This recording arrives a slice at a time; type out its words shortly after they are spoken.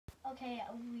Okay,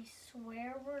 we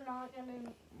swear we're not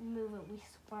gonna move it. We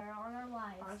swear on our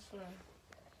lives. I swear.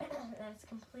 That's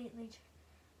completely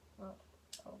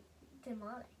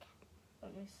demonic.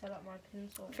 Let me set up my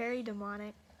pencil. Very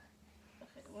demonic.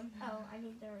 Okay, one. Oh, I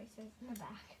need the erasers in the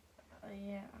back.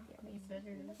 Yeah. You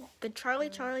better. The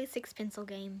Charlie 6 pencil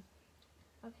game.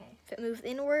 Okay. If it moves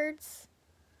inwards,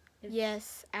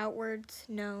 yes. Outwards,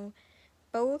 no.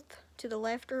 Both to the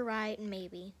left or right,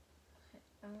 maybe.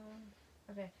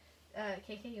 Okay.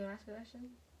 KK, you want to ask a question?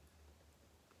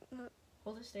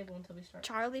 Hold it stable until we start.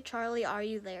 Charlie, are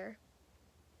you there?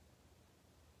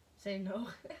 Say no.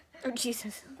 Oh,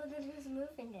 Jesus. But then who's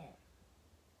moving it?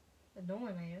 No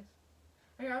one, I guess.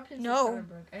 Oh, your pencil's No. kinda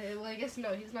broke. Well, I guess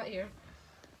no, he's not here.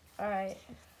 Alright.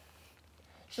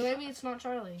 So maybe it's not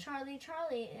Charlie. Charlie,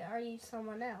 are you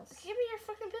someone else? Give me your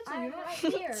fucking pencil. I'm You're not right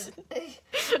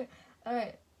here.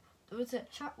 Alright. What's it?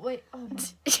 Wait. Oh my.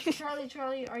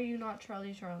 Charlie, are you not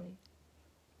Charlie?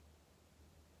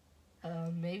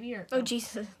 Maybe you're. Oh,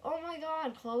 Jesus. Oh my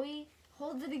God, Chloe,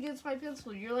 hold it against my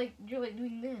pencil. You're like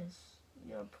doing this.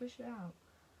 You know, push it out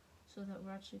so that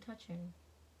we're actually touching.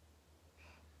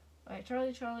 Alright,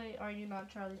 Charlie, are you not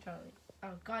Charlie?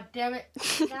 Oh God damn it.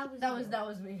 That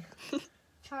was me.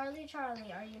 Charlie,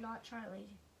 are you not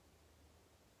Charlie?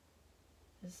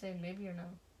 It's saying maybe or no.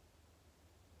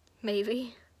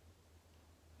 Maybe.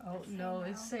 Oh It's no,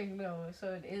 saying it's no. saying no.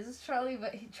 So it is Charlie,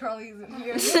 but Charlie isn't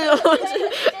here.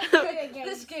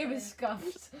 This game is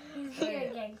scuffed. He's being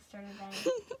a gangster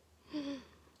today.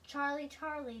 Charlie,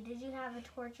 did you have a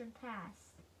tortured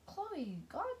past? Chloe,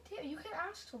 God damn, you can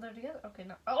ask till they're together. Okay,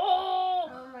 no. Oh!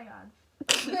 Oh my God.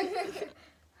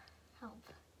 Help.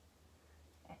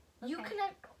 You Okay.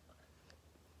 can.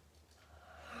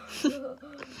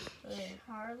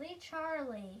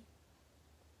 Charlie.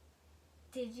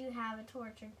 Did you have a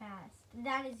tortured past?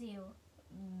 That is you.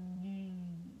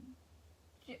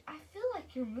 I feel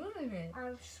like you're moving it.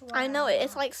 I swear. I know it.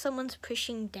 It's like someone's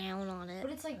pushing down on it.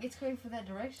 But it's like it's going for that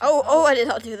direction. Oh, I did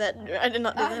not do that. I did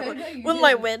not do I that. know you With my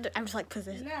didn't. wind, I was like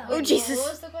possessed. No. Oh, Wait, Jesus. What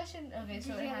was the question? Okay, Did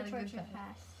so you it have had a a good tortured pass.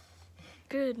 past?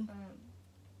 Good.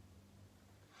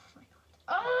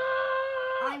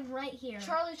 I'm right here.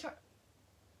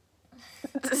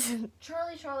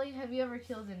 Charlie, have you ever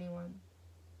killed anyone?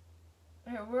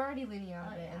 Okay, we're already leaning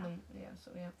out of it, yeah. and then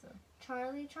so we have to.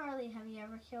 Charlie, have you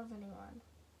ever killed anyone?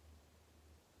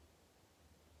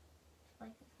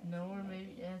 Like No, or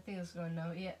maybe I think it's going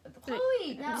no. Yeah,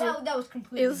 Chloe. No. That was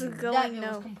completely. It was you. going That no.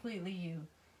 was completely you.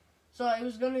 So it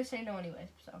was going to say no anyway.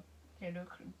 So here, do it.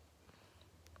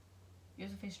 You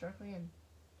have to face directly in.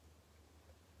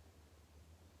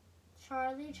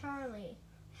 Charlie.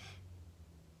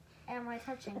 Am I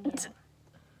touching you?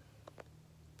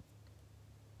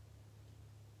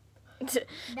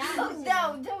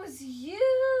 That was you.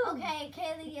 Okay,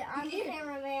 Kaylee, I'm the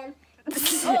cameraman.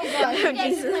 Oh God, You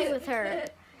guys play with her.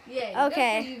 Yeah.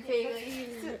 Okay. good for you,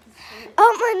 Kaylee.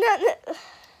 Oh my god.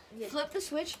 Flip the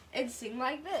switch and sing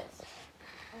like this.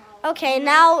 Okay,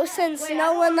 now since Wait, I no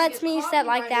don't one wanna lets get me set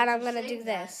like that, copyrighted I'm for gonna do saying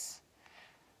that. this.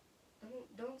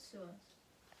 Don't sue us.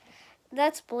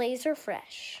 That's Blazer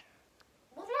Fresh.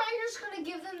 Well, now you're just gonna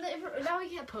give them the. Now we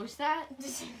can't post that.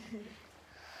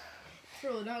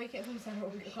 Bro, now we can't post that or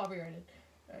we get copyrighted.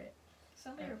 Alright.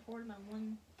 Somebody reported my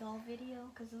one doll video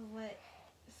because of what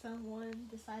someone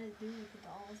decided to do with the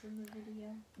dolls in the video.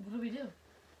 What do we do?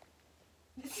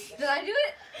 Did I do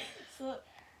it? So,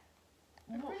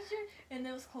 I'm pretty sure, and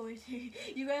that was Chloe too.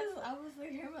 You guys, I was the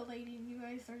camera lady, and you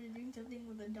guys started doing something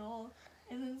with a doll,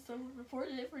 and then someone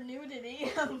reported it for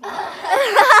nudity.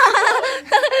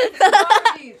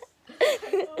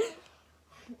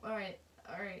 Alright.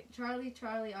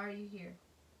 Charlie, are you here?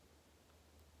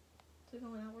 So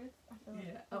going outwards, I feel like.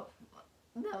 Yeah. Oh.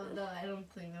 No, I don't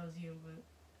think that was you, but.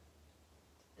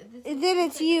 Then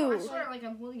it's you. I swear, like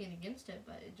I'm holding it against it,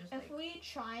 but it just. If we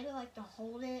try to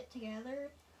hold it together,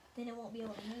 then it won't be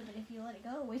able to move. But if you let it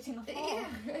go, it's gonna fall.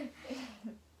 Okay.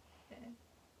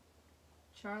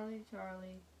 Charlie,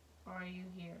 are you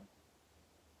here?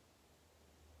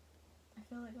 I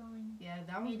feel like going. Yeah,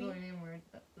 that one's Maybe. going inward.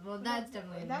 Well, that's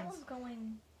definitely. That inwards. one's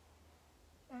going.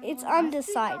 It's I think that was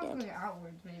undecided. going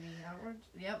outwards, maybe outwards.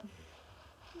 Yep.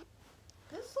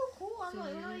 This is so cool. I'm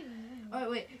like, we're not even. Oh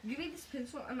wait, give me this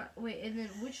pencil. Wait, and then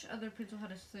which other pencil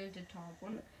had a slanted top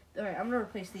one? All right, I'm gonna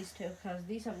replace these two because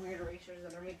these have weird erasers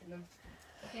that are making them.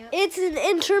 Yep. It's an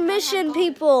intermission,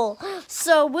 people.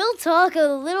 So we'll talk a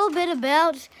little bit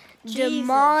about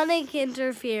demonic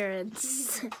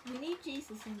interference. We need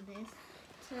Jesus in this.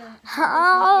 One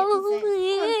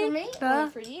for me, Huh?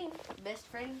 one for you. Best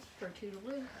friends for two to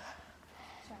lose.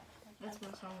 That's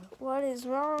my song. What is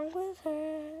wrong with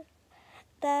her?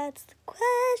 That's the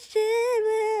question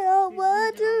we're all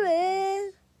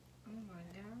wondering. Oh my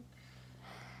god.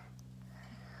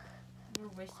 We're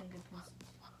wasting good pencils.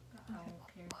 I don't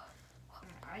care.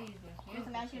 I use my Just hand.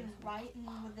 imagine writing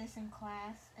with this in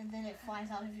class and then it flies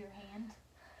out of your hand.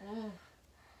 Oh.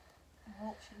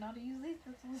 Well, should not use these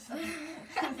pencils.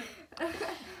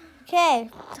 Okay.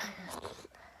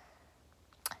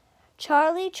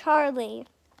 Charlie.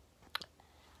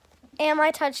 Am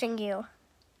I touching you?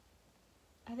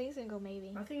 I think it's gonna go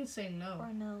maybe. I think it's saying no.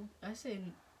 Or no. I say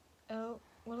Oh,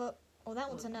 what about? Oh, that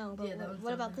one's a no. But Yeah, that one's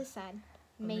what a about no. this side?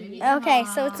 A Maybe. maybe. Okay,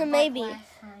 so it's a Like maybe.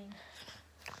 Last time.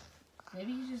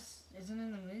 maybe he just isn't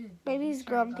in the mood. Maybe he's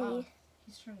turned grumpy. goth.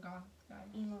 He's turned goth, guys.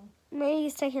 Emo. Maybe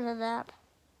he's taking a nap.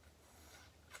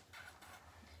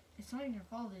 It's not your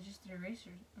fault. It's just the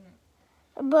erasers.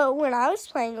 But when I was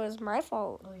playing, it was my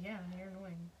fault. Oh yeah, you're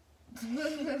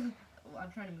annoying. Well,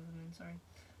 I'm trying to move him in. Sorry.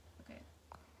 Okay.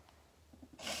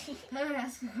 How do I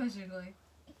ask a question, Chloe?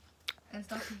 And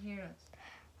stop to hear us.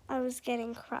 I was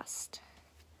getting crust.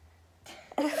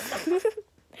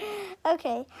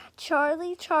 Okay,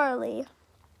 Charlie.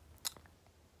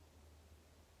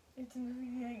 It's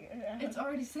moving. It's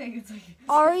already saying it's like.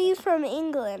 Are you from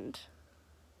England?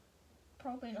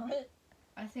 Probably not.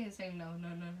 I think it's saying no.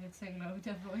 It's saying no,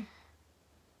 definitely.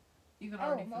 You can Oh,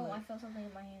 already feel I it. feel something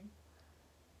in my hand.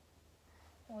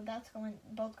 Well, that's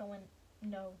both going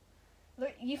no.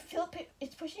 Look, you feel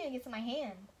it's pushing against my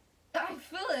hand. I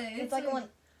feel it. It's like going.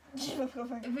 It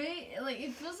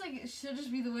feels like it should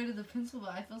just be the weight of the pencil, but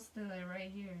I feel something like right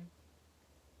here.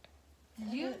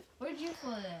 Did you? Where'd you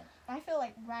feel it at? I feel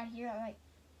like right here,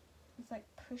 it's like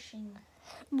pushing.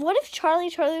 What if Charlie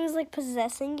was like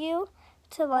possessing you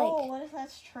to like Oh, what if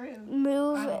that's true? I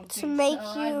move don't to think make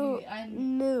so. you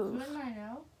move? Wouldn't I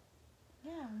know?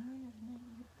 Yeah.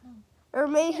 Or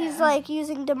maybe he's Yeah. like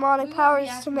using demonic We would be powers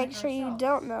to acting make like sure you ourselves.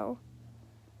 don't know.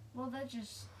 Well, that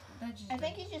just. I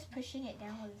think he's just pushing it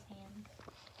down with his hand.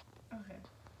 Okay.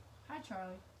 Hi,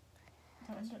 Charlie.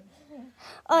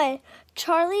 Okay,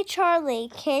 Charlie,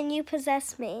 can you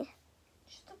possess me?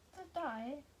 Just the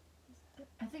die.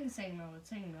 I think it's saying no. It's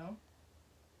saying no.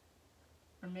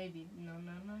 Or maybe no.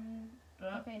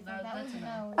 Okay, so that's that was a no.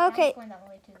 no. That Okay. was going that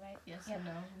way too, right? Yes, Yep.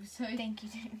 no. So, Thank you.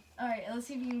 all right, let's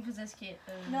see if you can possess Kate.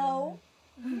 No.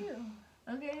 You.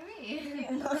 Okay, me.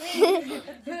 Not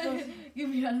Get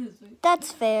me out of this way.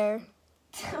 That's fair.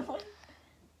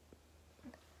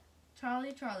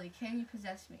 Charlie, can you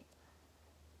possess me?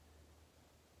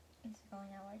 It's going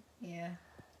that way. Yeah.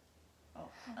 Oh.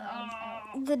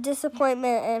 Out. The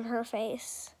disappointment in her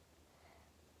face.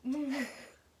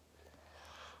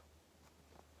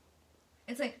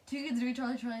 It's like 2 kids, 3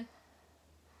 Charlie.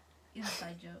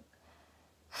 Inside joke.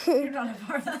 You're not a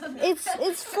part of it.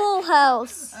 It's Full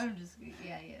House. I'm just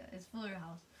yeah. It's Fuller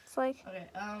House. It's like Okay.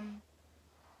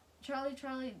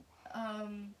 Charlie.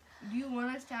 Do you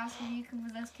want us to ask if you can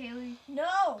possess Kaylee?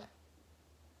 No.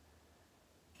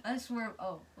 I swear.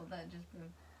 Oh, well, that just proved.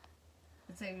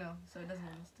 It's saying no, so it doesn't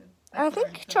want us to. I That's where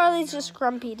think it's Charlie's no. just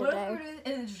grumpy What if today. we were doing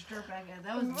and then just jerk back at?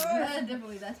 That was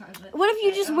definitely that time. But, What if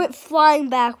you just um, went flying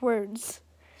backwards?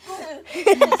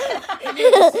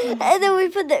 And then we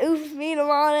put the oof medium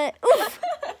on it. Oof.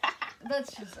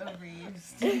 That's just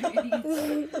overused.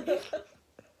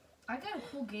 I got a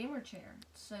cool gamer chair.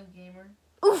 It's so gamer.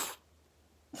 Oof.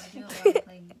 I do a lot of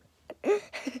playing.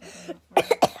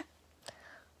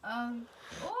 Oh,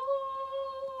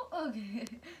 okay.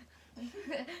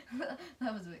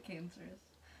 That was a bit cancerous.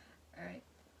 Alright.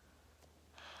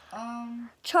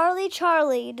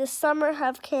 Charlie, does Summer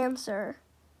have cancer?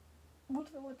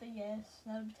 With the yes,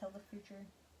 that would tell the future.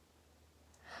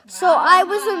 So I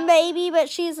was a maybe, but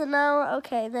she's a no.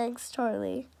 Okay, thanks,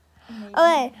 Charlie. Maybe.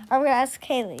 Okay, I'm gonna ask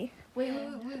Kaylee. Wait,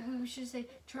 we should say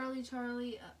Charlie.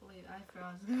 Wait, I forgot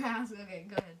I was gonna ask. Okay,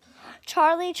 go ahead.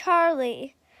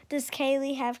 Charlie, does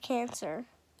Kaylee have cancer?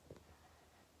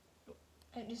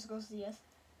 It just goes to yes.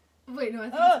 Wait, no, I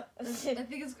think Oh, it's. shit. I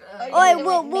think it's. Oh, yeah, wait, wait,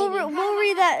 we'll maybe.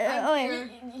 read that. Oh,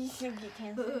 wait. You should get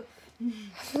cancer.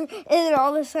 And then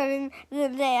all of a sudden, the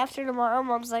day after tomorrow,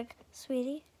 Mom's like,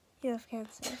 "Sweetie, you have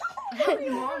cancer." How do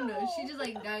your mom know? She just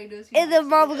like diagnosed. And then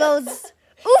Mom goes,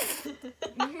 "Oof."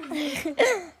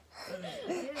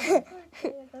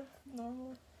 Yeah, that's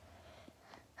normal.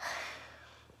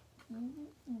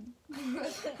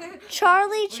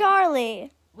 Charlie.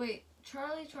 Wait,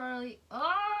 Charlie.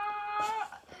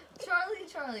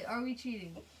 Charlie, are we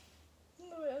cheating?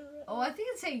 Oh, I think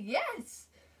it's saying yes.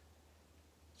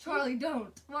 Charlie,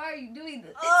 don't. Why are you doing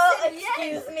this?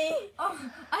 Excuse me. Oh,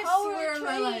 I Oh, swear we're on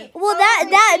my cheating. life. Well,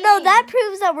 Oh, that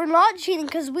proves that we're not cheating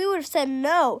because we would have said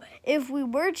no if we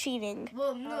were cheating.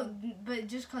 Well, no, but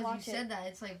just because you Watch said that,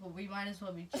 it's like, well, we might as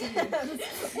well be cheating. You're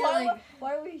why, like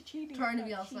why are we cheating? trying to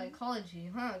be Not all cheating. psychology,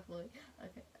 huh, Chloe?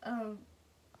 Okay.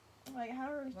 Like,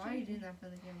 how are we Why are you cheating? doing that for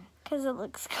the camera? Because it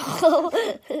looks cool.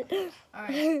 All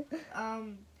right.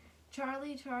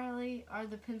 Charlie, are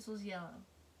the pencils yellow?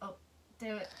 Oh,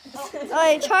 damn it. Oh.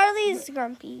 Alright, Charlie's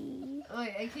grumpy.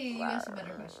 Wait, okay, you asked a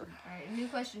better question. All right, new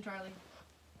question, Charlie.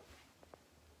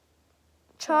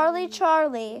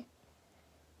 Charlie.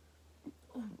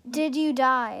 Did you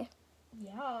die? Yeah.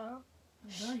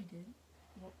 No, he did.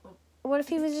 What if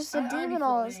he was just a I already demon feel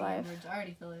all it his leading life? inwards. I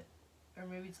already feel it. Or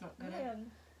maybe it's not good.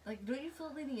 Man. Like, don't you feel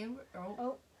it leading inward?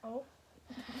 Oh. Oh.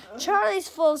 Charlie's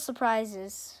full of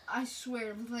surprises. I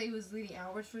swear, it looked like it was leading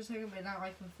outwards for a second, but now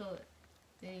I can feel it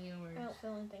leading inwards. I don't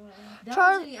feel anything right now. That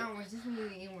Char- was leading outwards. This one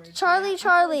leading inwards. Charlie, Yeah, I feel like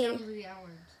Charlie. that was leading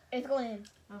outwards. It's going in.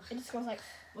 Oh, It just goes like,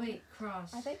 wait,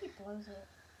 cross. I think he blows it.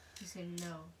 You say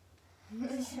no.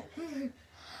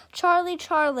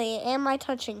 Charlie, am I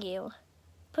touching you?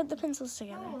 Put the pencils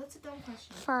together. Oh, that's a dumb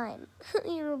question. Fine.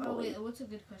 You're a Oh, bully. wait, what's a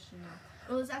good question now?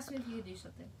 Well, let's ask me if you could do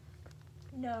something.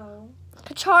 No.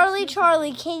 Charlie,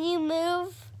 can you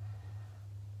move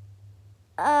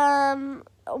one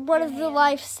of the hand.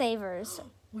 lifesavers?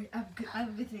 Wait, I have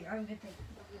a good thing.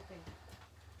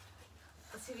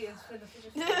 Let's see if you can spin the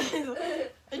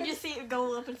fidget And you see it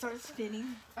go up and start spinning.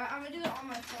 Alright, I'm gonna do it on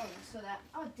my phone so that.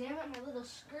 Oh, damn it, my little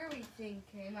scurvy thing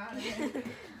came out again.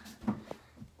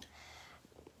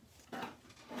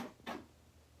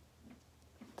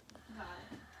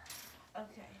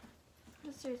 Okay.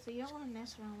 But seriously, you don't want to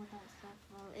mess around with that stuff,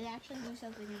 bro. It actually moved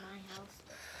something in my house.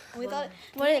 We thought,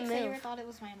 What did it Xavier move? thought it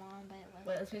was my mom, but it Wait,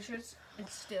 wasn't. let's make sure it's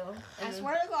still. I And then-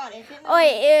 swear to God, if it moves, Oh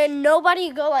wait,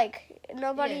 nobody go like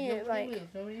nobody Yeah, like.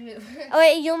 nobody move. Oh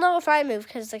wait, you'll know if I move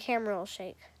because the camera will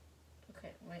shake.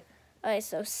 Okay, wait. Alright,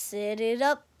 so sit it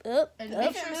up, up, And up,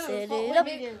 make sure it's sit wait, it up.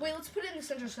 wait, let's put it in the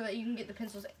center so that you can get the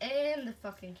pencils and the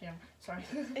fucking camera. Sorry.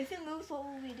 if it moves, what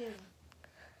will we do?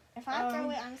 If I throw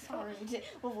it, I'm sorry.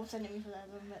 Well, we'll send it me for that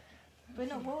one, but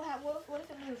no, what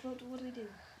if it moves? What do we do?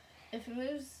 If it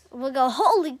moves, We'll go,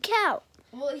 holy cow!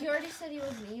 well, he already said he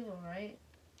wasn't evil, right?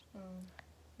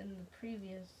 In the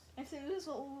previous. If it moves,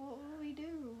 what will we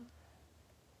do?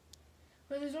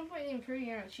 Well, there's no point in proving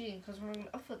you're not cheating because we're gonna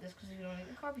upload this because we don't need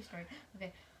a copy strike.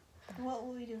 Okay, What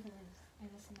will we do if it moves? I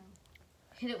just know.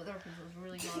 hit it with our pencils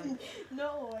really hard.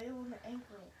 No, I don't want to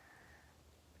anchor it.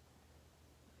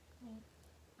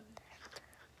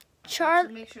 Char-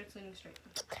 So make sure it's leaning straight.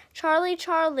 Charlie,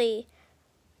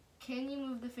 Can you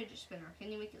move the fidget spinner?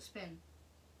 Can you make it spin?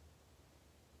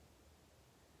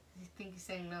 I think he's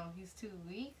saying no. He's too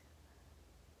weak.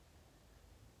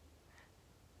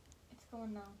 It's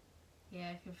going now.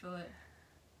 Yeah, I can feel it.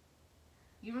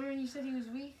 You remember when you said he was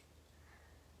weak?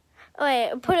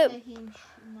 wait, put it. He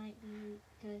might be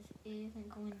because it isn't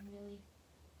going really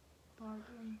hard.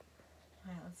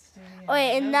 Alright, let's do it again.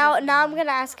 Wait, and now I'm gonna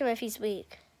ask him if he's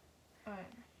weak. Alright.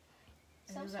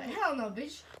 And he was Sounds like, hell no,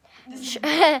 bitch.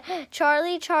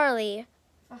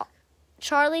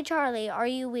 Charlie, are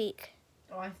you weak?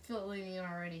 Oh, I feel it leaning in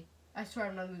already. I swear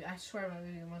I'm not moving. I swear I'm not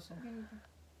moving a muscle.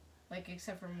 Like,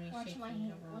 except for me Watch shaking my it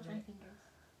hand. a little Watch my bit. fingers.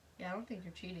 Yeah, I don't think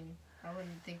you're cheating. I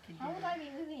wouldn't think you'd do How would that. I be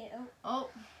moving it? Oh, Oh,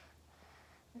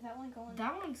 is that one going?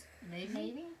 that one's maybe.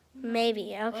 Maybe. Maybe,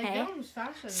 Like, okay. that one was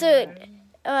faster than So- yours.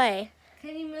 Wait,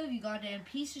 Can you move, you goddamn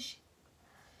piece of shit?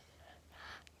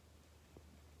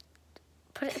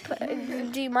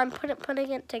 do you mind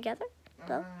putting it together?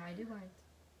 No? I do mind.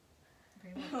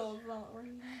 Very much. Oh, it's not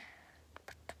working.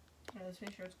 Yeah, let's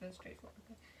make sure it's going straight forward.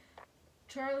 Okay.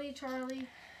 Charlie,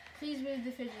 please move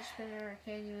the fidget spinner.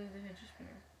 Can you move the fidget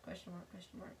spinner? Question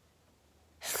mark.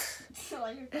 So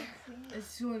like you're fixing it.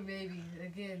 It's going maybe.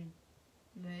 Again.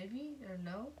 Maybe or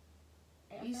no?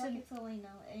 I You feel said- like it's only no,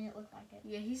 and it looked like it.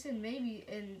 Yeah, he said maybe,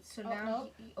 and so Oh, now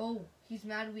no. he's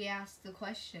mad we asked the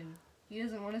question. He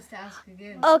doesn't want us to ask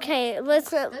again. Okay,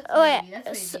 let's. That's Wait, maybe.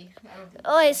 That's maybe. I don't think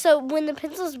wait. So when the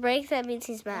pencils break, that means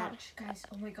he's mad. Watch, guys.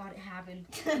 Oh my god, it happened.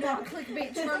 Not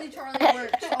clickbait. Charlie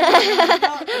works. Oh my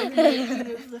god.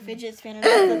 The fidget spinner.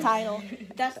 That's the title.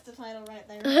 That's the title right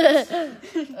there.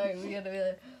 Alright, we gotta be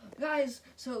like, guys,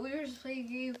 so we were just playing a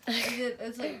game, and then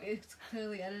it's like, it's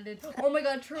clearly edited. Oh my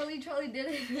god, Charlie did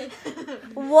it.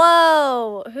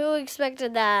 Whoa! Who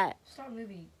expected that? Stop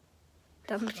moving.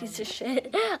 Dumb piece of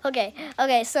shit. Okay.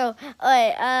 So,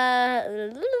 alright.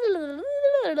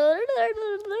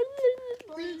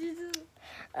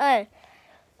 Alright.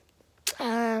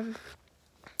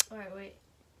 Alright, wait.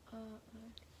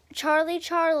 Charlie,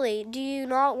 Charlie, do you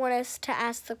not want us to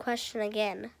ask the question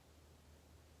again?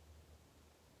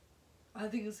 I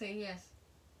think he'll say yes.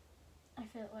 I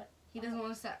feel what? He doesn't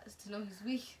want us to know he's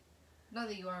weak. Not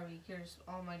that you are weak. You're just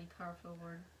almighty powerful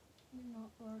word. Not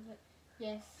Lord, but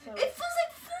yes. So It feels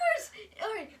like force!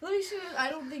 Alright, let me show you. I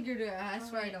don't think you're doing it. I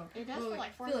swear I don't. It does Wait, feel wait,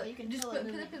 like force, feel but it. you can just feel put, it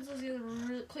put the moving. pencils together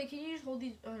really. Clay, can you just hold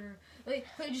these? Clay,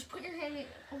 just put your hand in.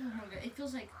 Oh my god, it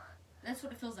feels like. That's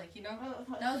what it feels like, you know?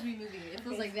 That was me moving it. It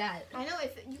feels like that. I know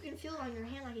if you can feel it on your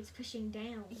hand like it's pushing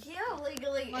down. Yeah,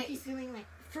 Like he's feeling like.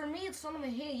 for me, it's not on my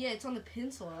hand. Yeah, it's on the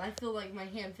pencil. I feel like my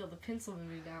hand feel the pencil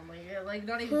moving down. Like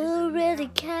not even. just Who moving really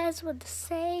down. cares what they're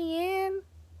saying?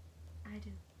 I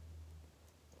do.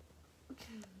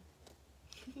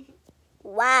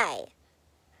 Why?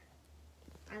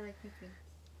 I like moving.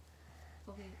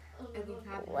 Okay. Everything's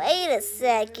happening. Wait a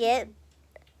second.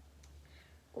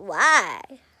 Why?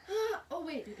 Oh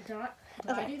wait, did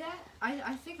I do that?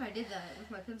 I think I did that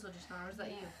with my pencil just now. Or was that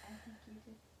you? I think you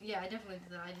did. Yeah, I definitely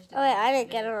did that. I just didn't. Oh wait, I notice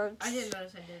didn't get it. I didn't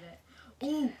notice I did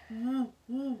it.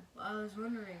 Ooh. I was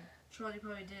wondering. Charlie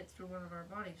probably did it through one of our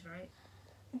bodies, right?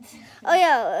 Oh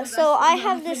yeah, so I That's-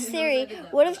 have this theory.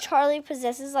 What if Charlie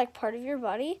possesses like part of your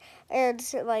body and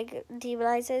like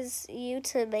demonizes you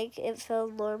to make it feel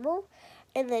normal,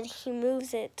 and then he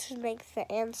moves it to make the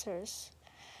answers?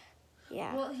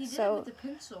 Yeah. Well, he did it so with the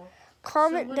pencil.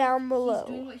 comment what down if below.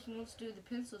 He's doing what he wants to do with the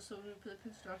pencil, so we put the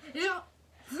pencil down. Yeah.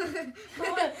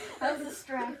 I was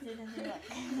distracted and they're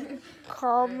like.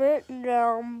 Comment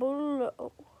down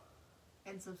below.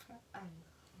 And subscribe.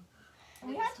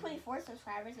 We had 24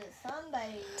 subscribers, but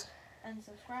somebody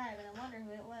unsubscribed, and I wonder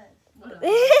who it was. Whatever.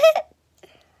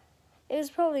 It was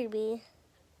probably me.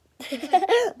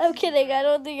 I'm kidding. I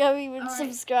don't think I'm even Alright,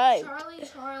 subscribed.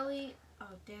 Charlie. Oh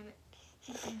damn it.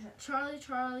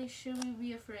 Charlie. Should we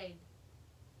be afraid?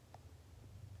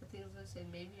 I think I was gonna say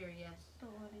maybe or yes. Oh,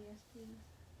 what a yes, please.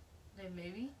 Then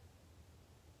maybe.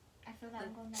 I feel that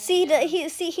I'm going back.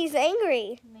 He's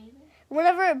angry. Maybe?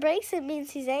 Whenever it breaks, it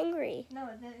means he's angry. No,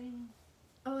 that means.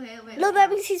 Oh wait. No, that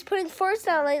means he's putting force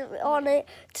down on it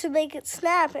to make it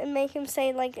snap and make him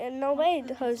say like, "No way,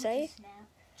 Jose."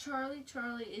 Charlie,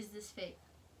 is this fake?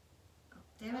 Oh,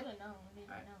 I damn it. don't know. I didn't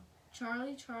Alright. know.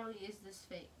 Charlie, is this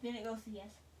fake? Then it goes to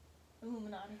yes.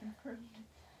 Illuminati confirmed.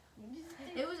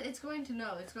 It's going to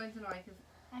know. It's going to know.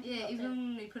 Yeah, even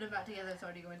when we put it back together, it's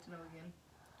already going to know again.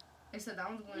 Except that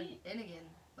one's going in again.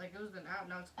 Like it was been out,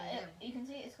 now it's going in. You can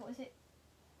see it's going.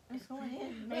 It's going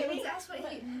in. Wait, let's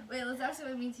ask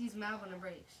what it means he's mad when it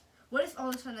breaks. What if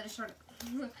all this time that it started?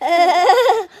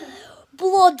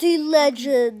 Bloody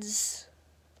legends.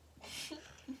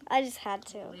 I just had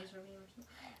to. Laser beam or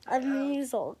something? I'm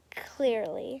Weasel,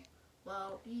 clearly.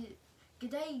 Well,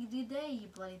 good day, you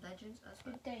bloody legends. That's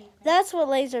what. Good day. That's what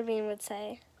laser beam would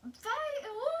say.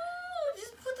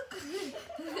 Just put the.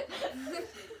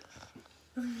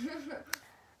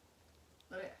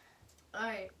 Okay.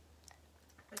 Alright.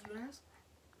 What do you ask?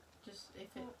 Just if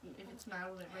it's mad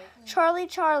when it breaks.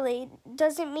 Charlie,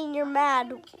 doesn't mean you're mad.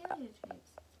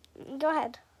 Go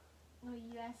ahead. No,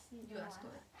 you asked. You ask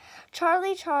it.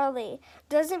 Charlie,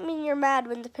 doesn't mean you're mad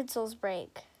when the pencils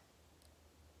break.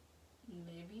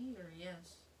 Maybe or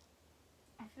yes.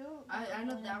 I feel. I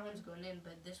know that one's going in,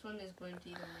 but this one is going to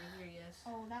either maybe or yes.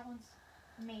 Oh, that one's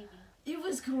maybe. It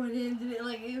was going in, didn't it?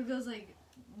 Like it goes like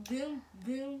boom,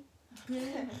 boom,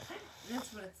 boom.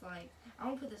 That's what it's like. I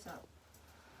won't put this up.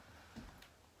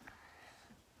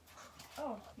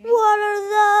 Oh. What are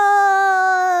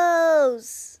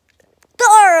those? Those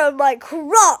are my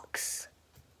Crocs.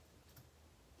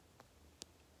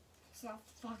 It's not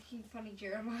fucking funny,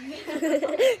 Jeremiah.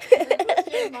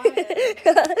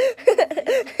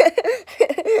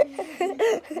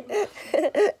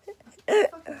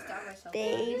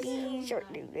 Baby shark.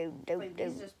 Wait,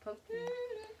 these just poked me.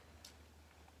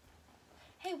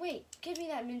 Hey, wait. Give me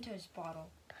that Mentos bottle.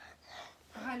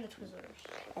 Behind the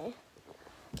Twizzlers.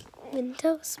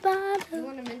 Mentos You bottle.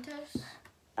 want a Mentos?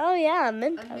 Oh yeah, A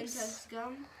Mentos. Mentos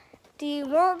gum? Do you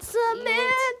want some You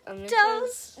want a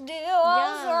Mentos? Do you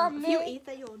want some If you eat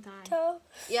that, you'll die. Mentos?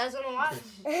 You guys wanna watch?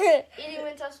 Eating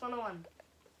Mentos 101.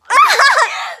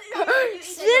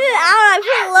 Spit it out. I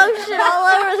put lotion all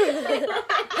over.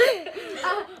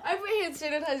 I put hand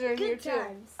sanitizer in here too.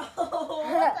 Oh,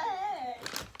 what the heck?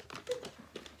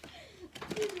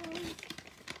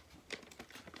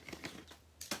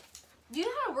 Do you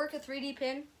know how to work a 3D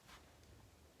pen?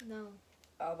 No.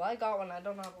 Oh, well, I got one. I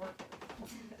don't know how to work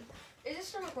it. Is this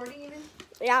still recording even?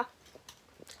 Yeah.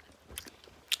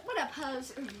 What up,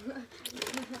 hubs?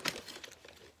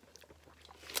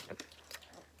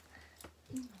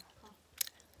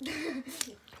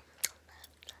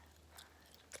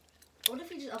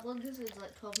 just upload this? It's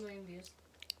like 12 million views.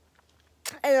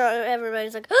 And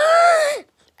everybody's like,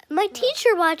 my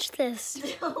teacher watched this.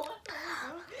 Why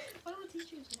would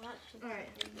teachers watch it? Alright.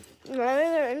 Maybe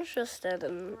they're interested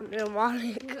in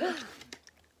wanting.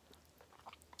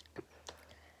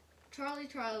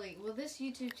 Charlie, will this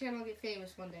YouTube channel get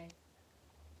famous one day?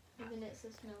 Even it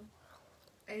says no.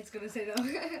 It's gonna say no.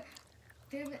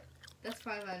 Damn it. That's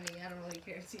fine by me. I don't really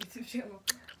care. It's a YouTube channel.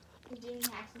 The Jimmy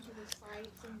hacks into the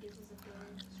slides and gives us 1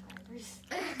 billion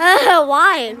subscribers.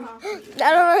 Why?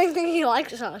 I don't really think he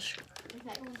likes us. In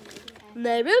fact,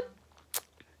 Maybe.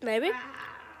 Maybe. I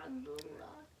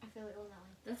feel it was that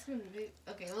one. That's gonna be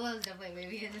okay. Well, that's definitely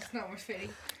maybe. It's just not worth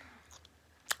fitting.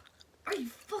 Are you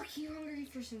fucking hungry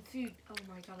for some food? Oh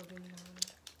my god, I'll bring that one.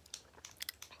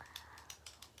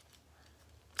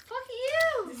 Fuck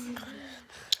you!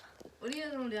 What do you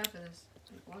guys want to do after this?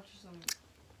 Like, watch some.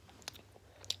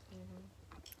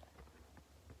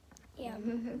 Yeah.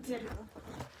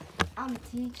 I'm a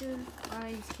teacher. My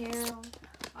name's Carol.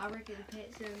 I work at the pet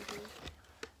center.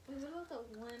 Wait, what about that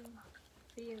one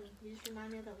video? You just remind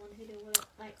me of that one video where,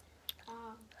 like,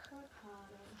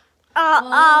 Avocado.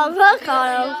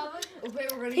 Wait,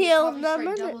 we're gonna Peel get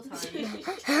number copyright double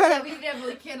time. Yeah, we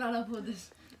definitely cannot upload this.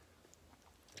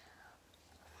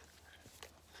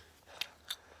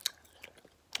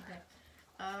 Okay.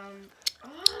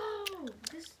 Oh,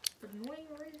 this annoying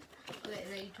already. Okay,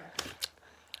 then you try.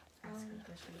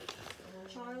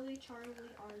 Charlie,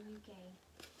 are you gay?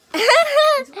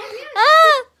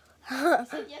 Ah! I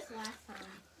said yes last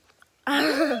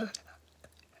time.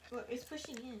 Well, it's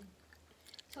pushing in.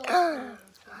 So,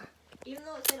 even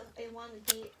though it said it wanted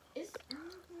to date, it's...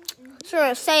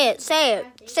 Sure, say it.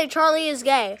 Say Charlie is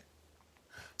gay.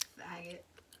 Faggot.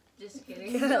 Just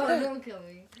kidding. No, don't kill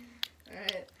me.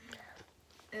 Alright.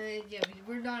 Yeah,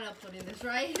 we're not uploading this,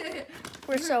 right?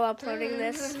 We're so uploading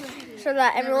this so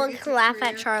that everyone can laugh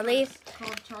at Charlie. It's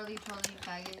called Charlie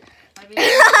Faggot. I mean,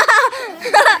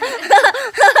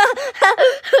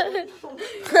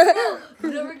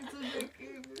 never gets a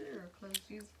career because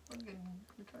she's fucking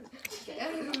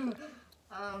retarded.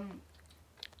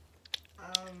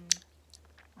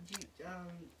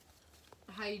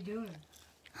 How you doing?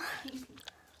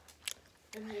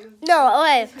 No,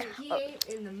 wait. He ain't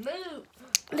in the mood.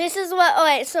 This is what.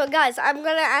 Wait, so guys, I'm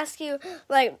gonna ask you.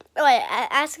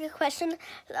 Ask a question.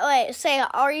 Wait, say,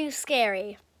 are you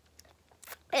scary?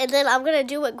 And then I'm gonna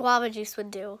do what guava juice would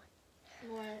do.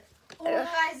 What? Oh,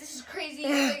 guys, this is crazy. Oh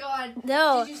my god.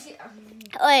 No. Did you see?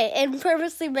 Wait, and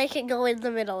purposely make it go in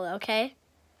the middle, okay?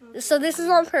 So this is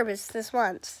on purpose. This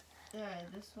once. Yeah,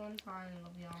 this one time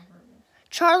it'll be on purpose.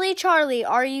 Charlie,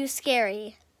 are you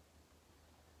scary?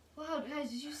 Wow, guys,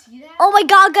 did you see that? Oh my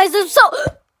god, guys, I'm so.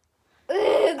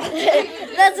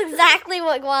 That's exactly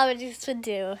what guava juice would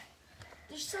do.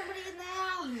 There's somebody in the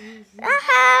house.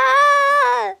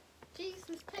 Ah!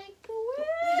 Jesus, take the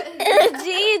wheel.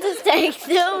 Jesus, take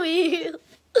the wheel.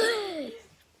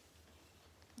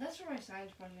 That's for my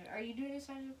science project. Are you doing a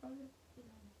science project?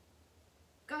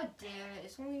 God damn it,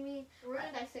 it's only me. We're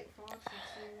gonna dissect frogs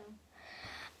next year, though.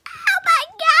 Oh my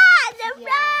god, the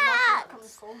Yeah, frogs! from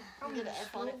school. I'm I'm gonna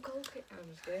F on it. I'm just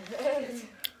kidding.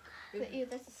 But ew,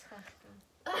 that's disgusting.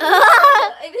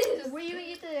 It is. Were you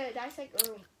eat the dissect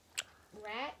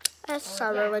rats? That's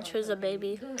Summer, which was a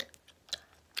baby. Piece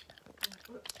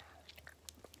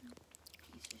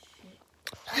of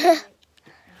shit.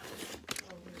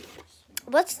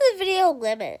 What's the video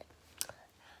limit?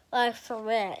 Like for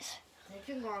minutes. It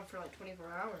can go on for like 24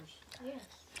 hours. Yes.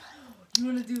 You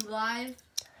want to do live?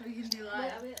 We can do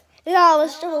live. Yeah,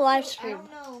 let's do a live I stream.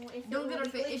 don't know if Don't it get will our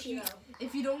be face. glitchy, though.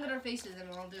 If you don't get our faces, then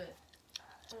I'll do it.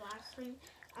 A live stream?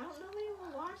 I don't know if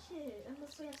anyone will watch it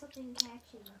unless we have something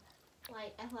catchy.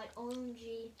 Like,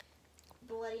 OMG,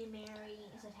 Bloody Mary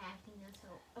is attacking us.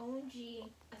 So, OMG,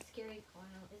 a scary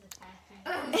porno is attacking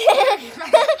us.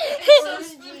 It's so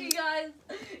spooky, guys.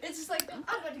 It's just like, I'm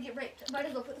about to get raped. Might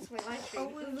as well put this in my live stream.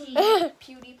 OMG,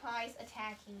 PewDiePie's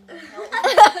attacking me.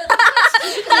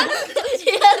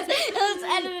 Yes, let's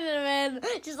edit it, man.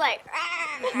 Just like.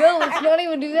 No, let's not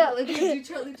even do that. Let's just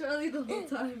do Charlie the whole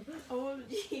time.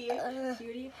 OMG,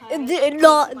 PewDiePie. And then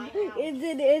not, my house. and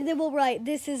then we'll write,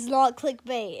 this is not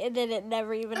clickbait, and then it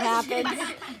never even happens.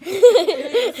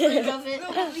 No,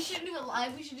 but we shouldn't do it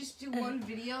live. We should just do one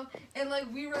video and like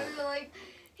we run into like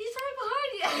he's right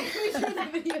behind you. We turn the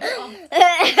video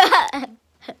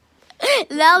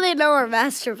off. Now they know our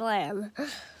master plan.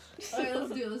 Alright,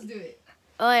 let's do it.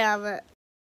 Oh yeah, but